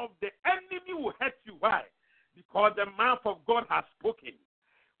arrow of the enemy will hurt you. Why? Because the mouth of God has spoken.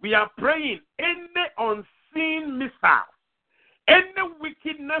 We are praying any unseen missile, any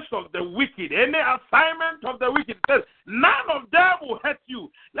wickedness of the wicked, any assignment of the wicked, none of them will hurt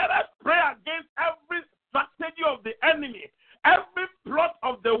you. Let us pray against every strategy of the enemy, every plot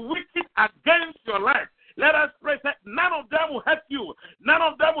of the wicked against your life. Let us pray that none of them will hurt you. None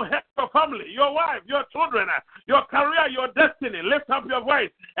of them will hurt your family, your wife, your children, your career, your destiny. Lift up your voice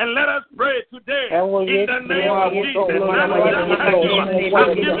and let us pray today in the name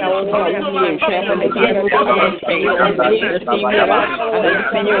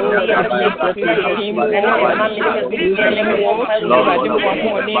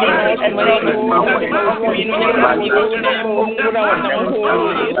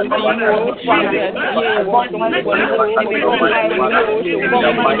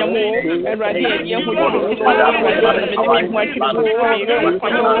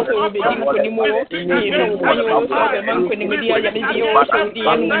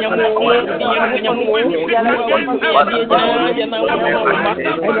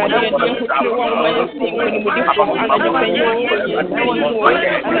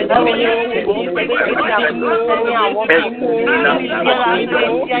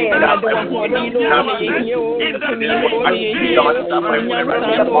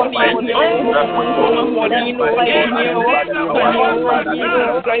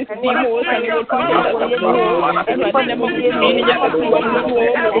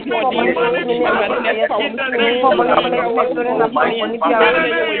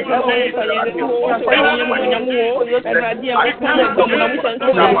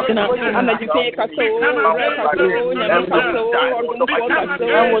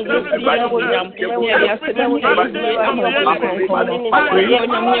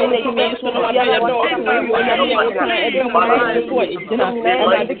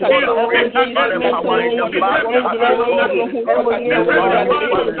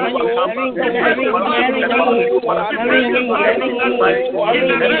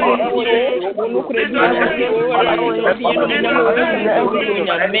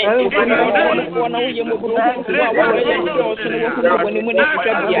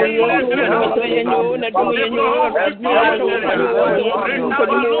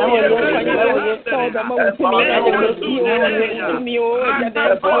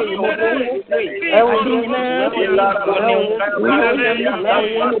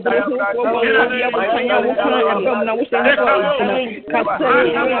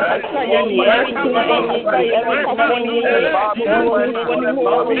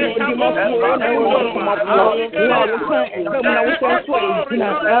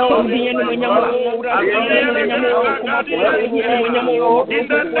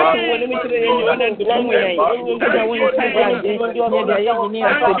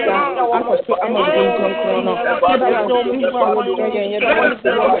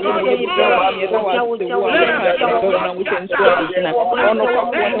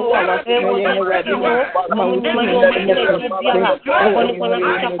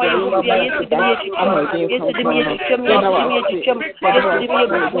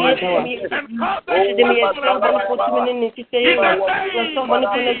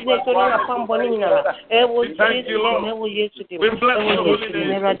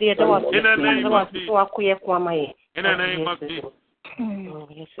In the name of Jesus.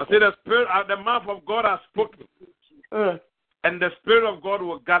 I say the Spirit, the mouth of God has spoken. And the Spirit of God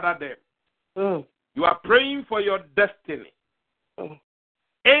will gather them. You are praying for your destiny.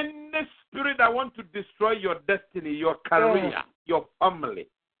 Any spirit that wants to destroy your destiny, your career, your family.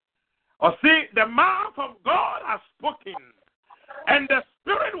 Or see, the mouth of God has spoken. And the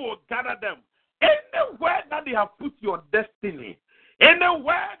Spirit will gather them. Anywhere that they have put your destiny,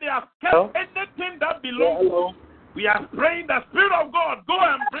 anywhere they have kept anything that belongs to you, we are praying the Spirit of God, go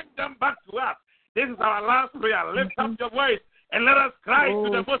and bring them back to us. This is our last prayer. Lift up your voice and let us cry to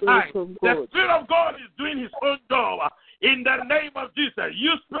the Most High. The Spirit of God is doing His own job. In the name of Jesus,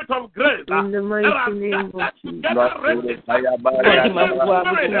 you Spirit of grace, in the mighty name of Jesus.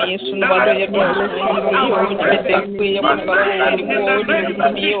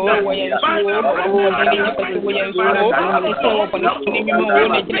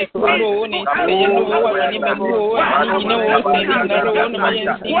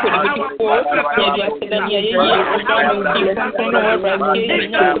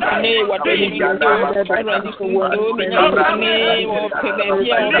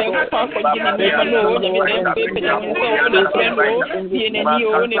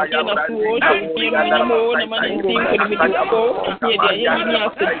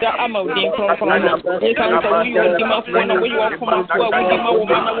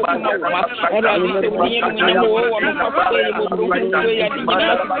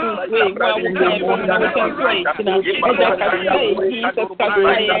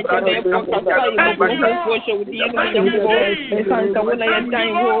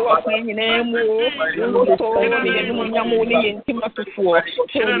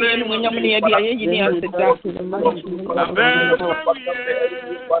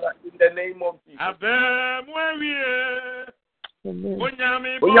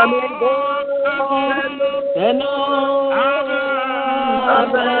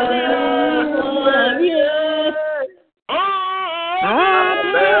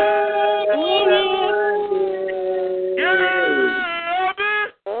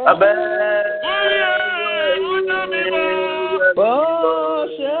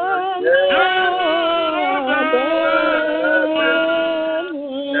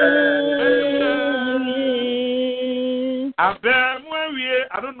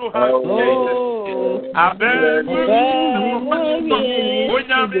 I don't know how to say it.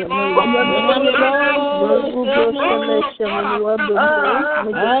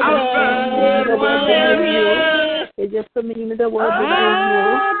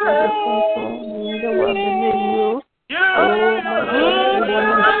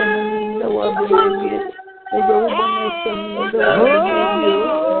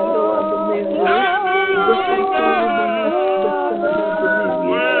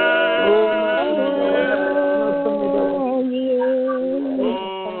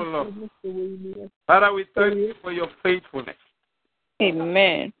 Father, we thank you for your faithfulness.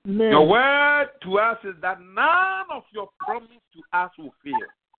 Amen. Your word to us is that none of your promise to us will fail.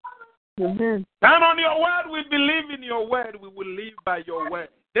 Amen. Stand on your word. We believe in your word. We will live by your word.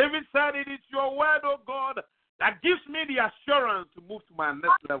 David said, it is your word, oh God, that gives me the assurance to move to my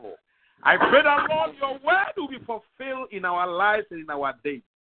next level. I pray that, Lord, your word will be fulfilled in our lives and in our days.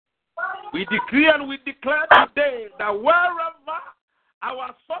 We decree and we declare today that wherever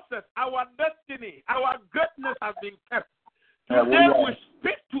our success, our destiny, our greatness has been kept, today we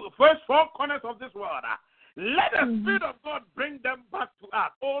speak to first four corners of this world. Let the Spirit of God bring them back to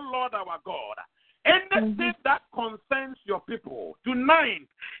us, oh Lord our God. Anything that concerns your people tonight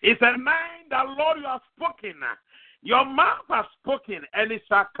is a night that, Lord, you have spoken. Your mouth has spoken, and it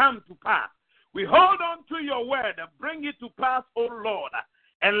shall come to pass. We hold on to your word and bring it to pass, O Lord,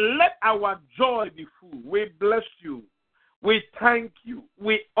 and let our joy be full. We bless you. We thank you.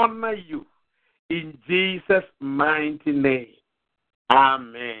 We honor you. In Jesus' mighty name.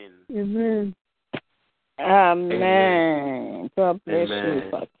 Amen. Amen. Amen. God bless you,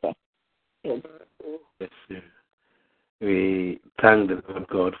 Pastor. Yes, sir. We thank the Lord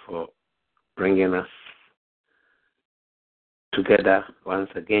God for bringing us together once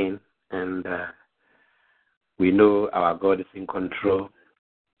again, and we know our God is in control.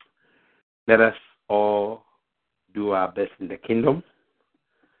 Let us all do our best in the kingdom,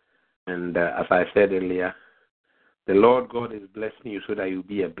 and as I said earlier, the Lord God is blessing you so that you'll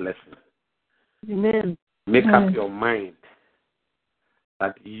be a blessing. Amen. Make up your mind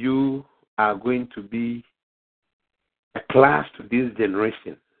that you are going to be a class to this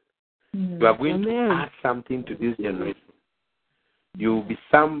generation. You are going to add something to this generation. You will be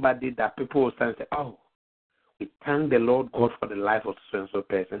somebody that people will stand and say, oh, we thank the Lord God for the life of so-and-so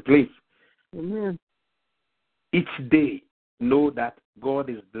person. Please, each day, know that God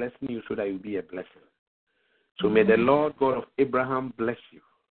is blessing you so that you'll be a blessing. So may the Lord God of Abraham bless you.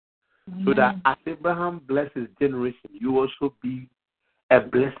 So that as Abraham blessed his generation, you also be a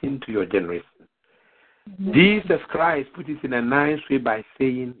blessing to your generation. Jesus Christ put it in a nice way by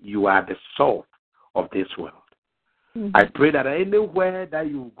saying, you are the salt of this world. I pray that anywhere that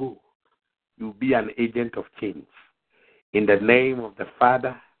you go, you'll be an agent of change. In the name of the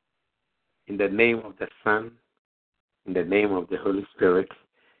Father, in the name of the Son, in the name of the Holy Spirit,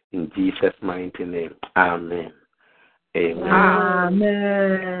 in Jesus' mighty name. Amen. Amen.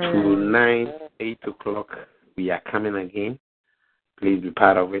 Amen. Tonight, 8 o'clock, we are coming again. Please be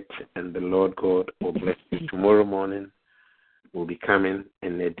part of it, and the Lord God will bless you. Tomorrow morning, we'll be coming,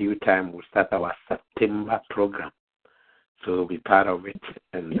 and in due time, we'll start our September program. So be part of it,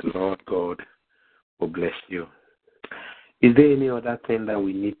 and the Lord God will bless you. Is there any other thing that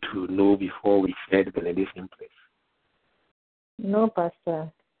we need to know before we share the benediction, please? No,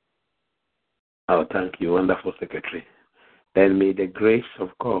 Pastor. Oh, thank you, wonderful secretary. Then may the grace of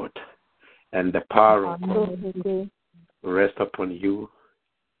God and the power of God rest upon you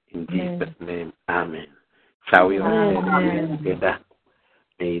in Jesus' name. Amen. Shall we all say together?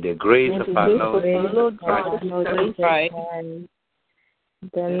 May the grace of our Lord Jesus Christ,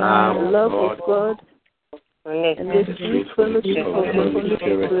 the love of God, and the sweet fellowship of the Holy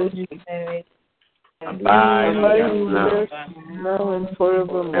Spirit abide with us now and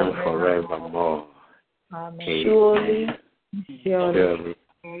forevermore. and forevermore. Surely, Surely,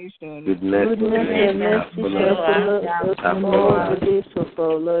 goodness and mercy shall follow us all the days of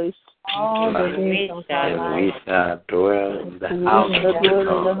our lives. And we shall dwell in the house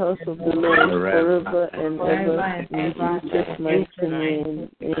of the Lord forever and ever. In Jesus' mighty name.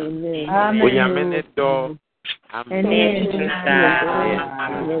 Amen.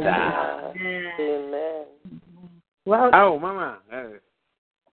 Amen. Well, oh, Mama.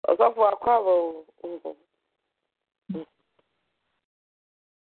 Also for a cover.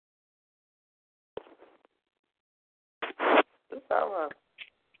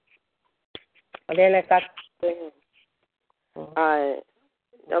 Then I cut. Aye.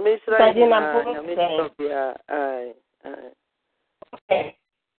 Yami Israel. Yami Israel. Aye.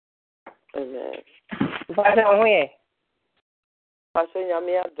 Amen. Pastor Oye. Pastor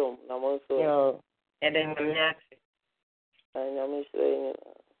Yami Adom. Namonso. Yo. Eden Yami. Yami Israel.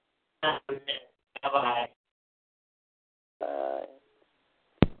 Bye. Bye.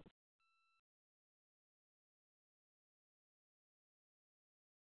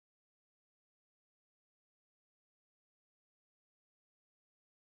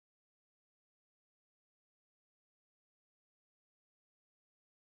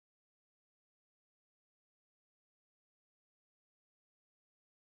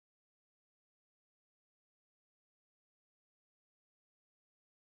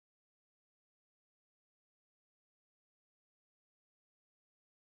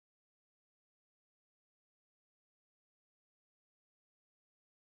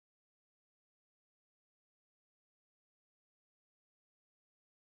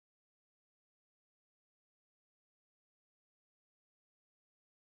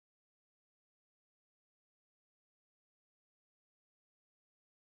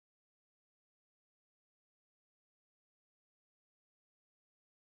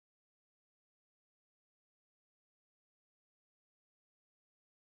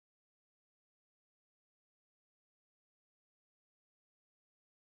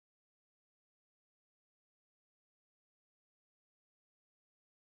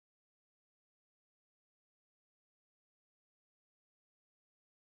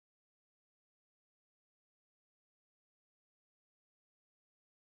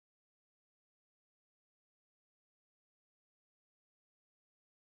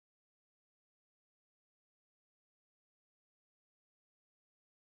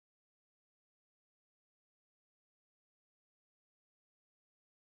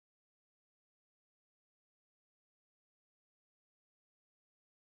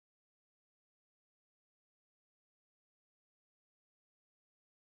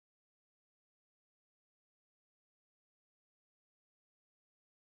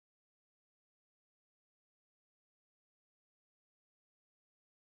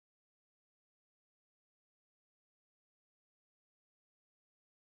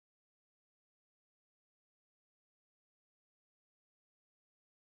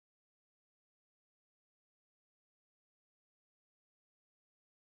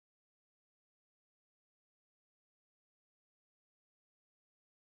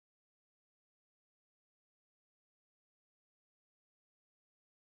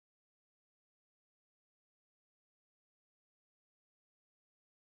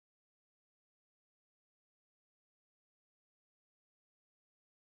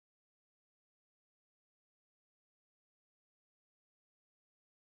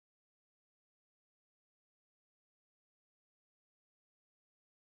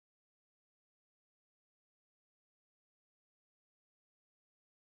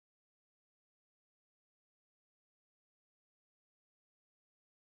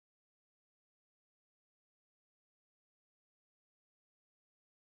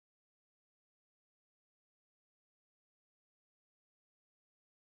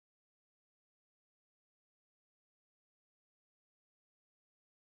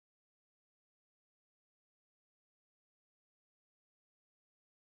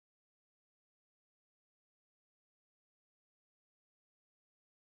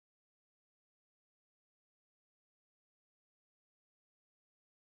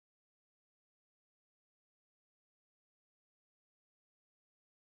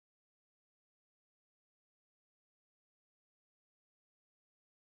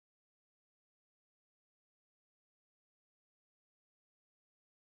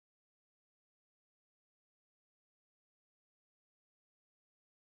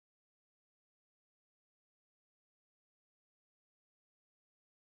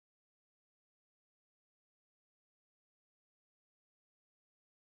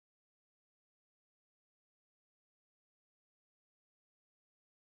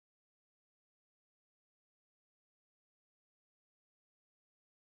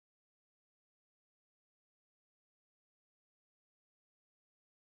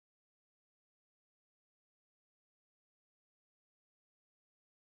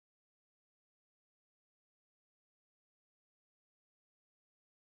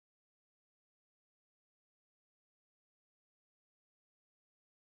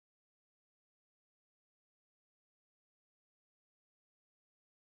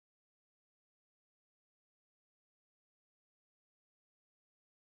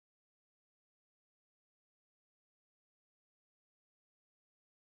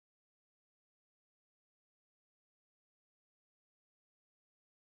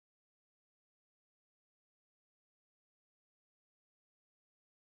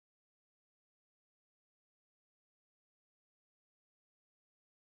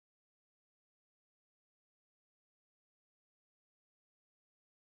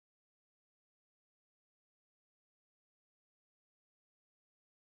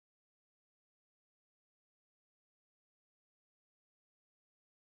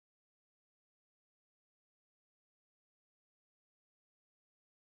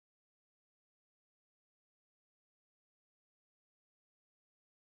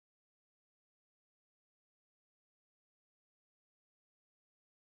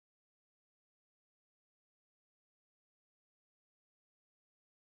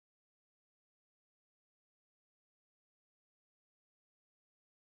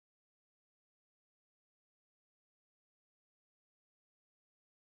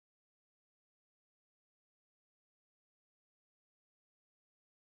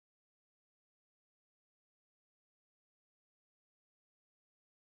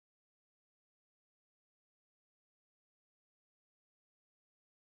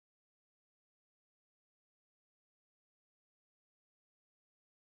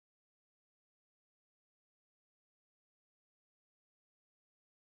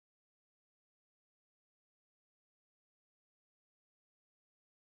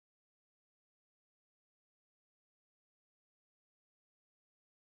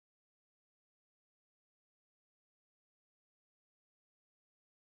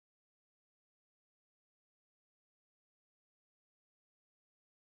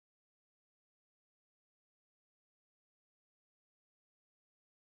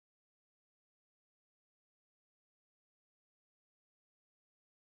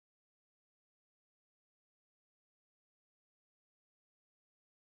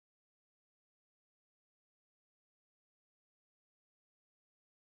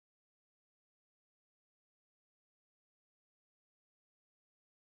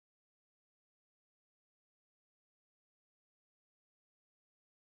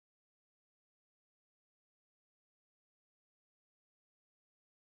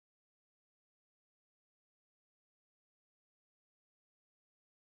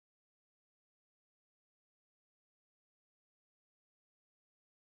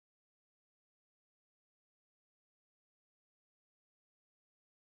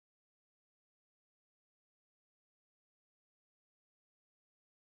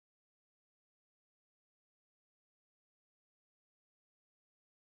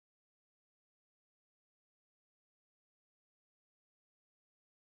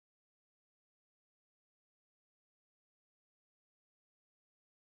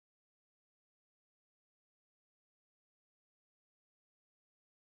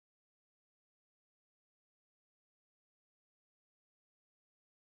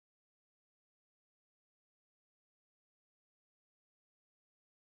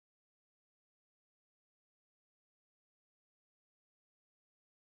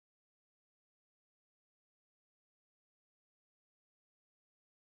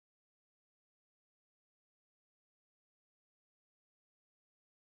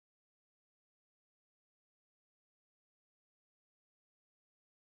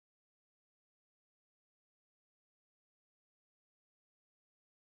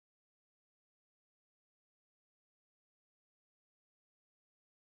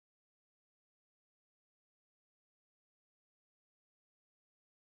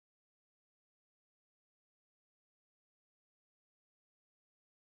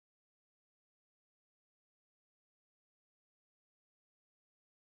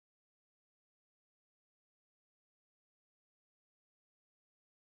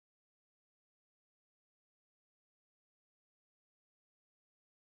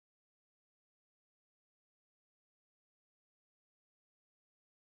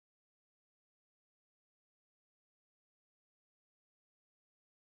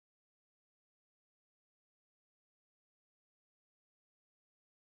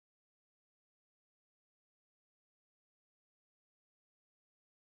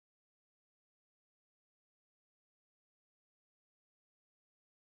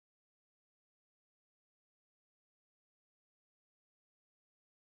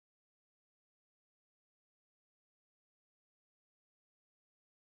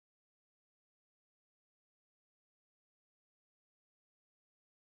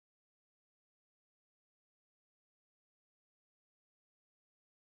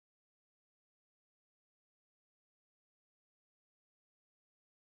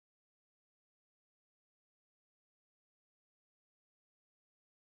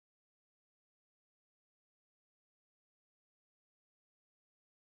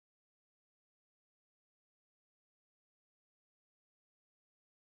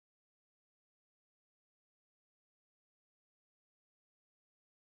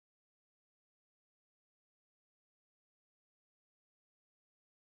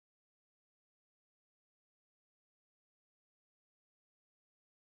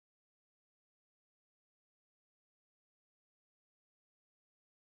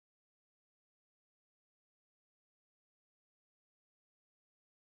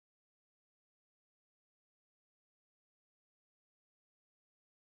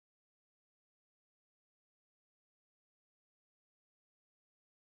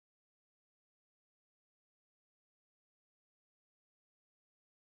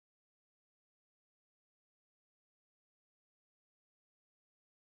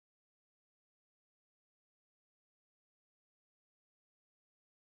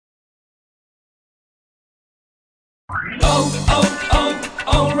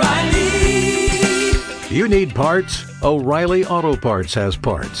 O'Reilly! You need parts? O'Reilly Auto Parts has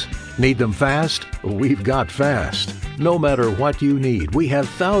parts. Need them fast? We've got fast. No matter what you need, we have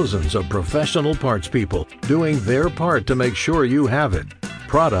thousands of professional parts people doing their part to make sure you have it.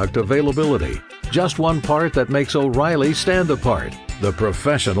 Product availability. Just one part that makes O'Reilly stand apart. The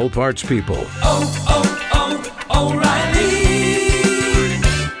professional parts people. O'Reilly!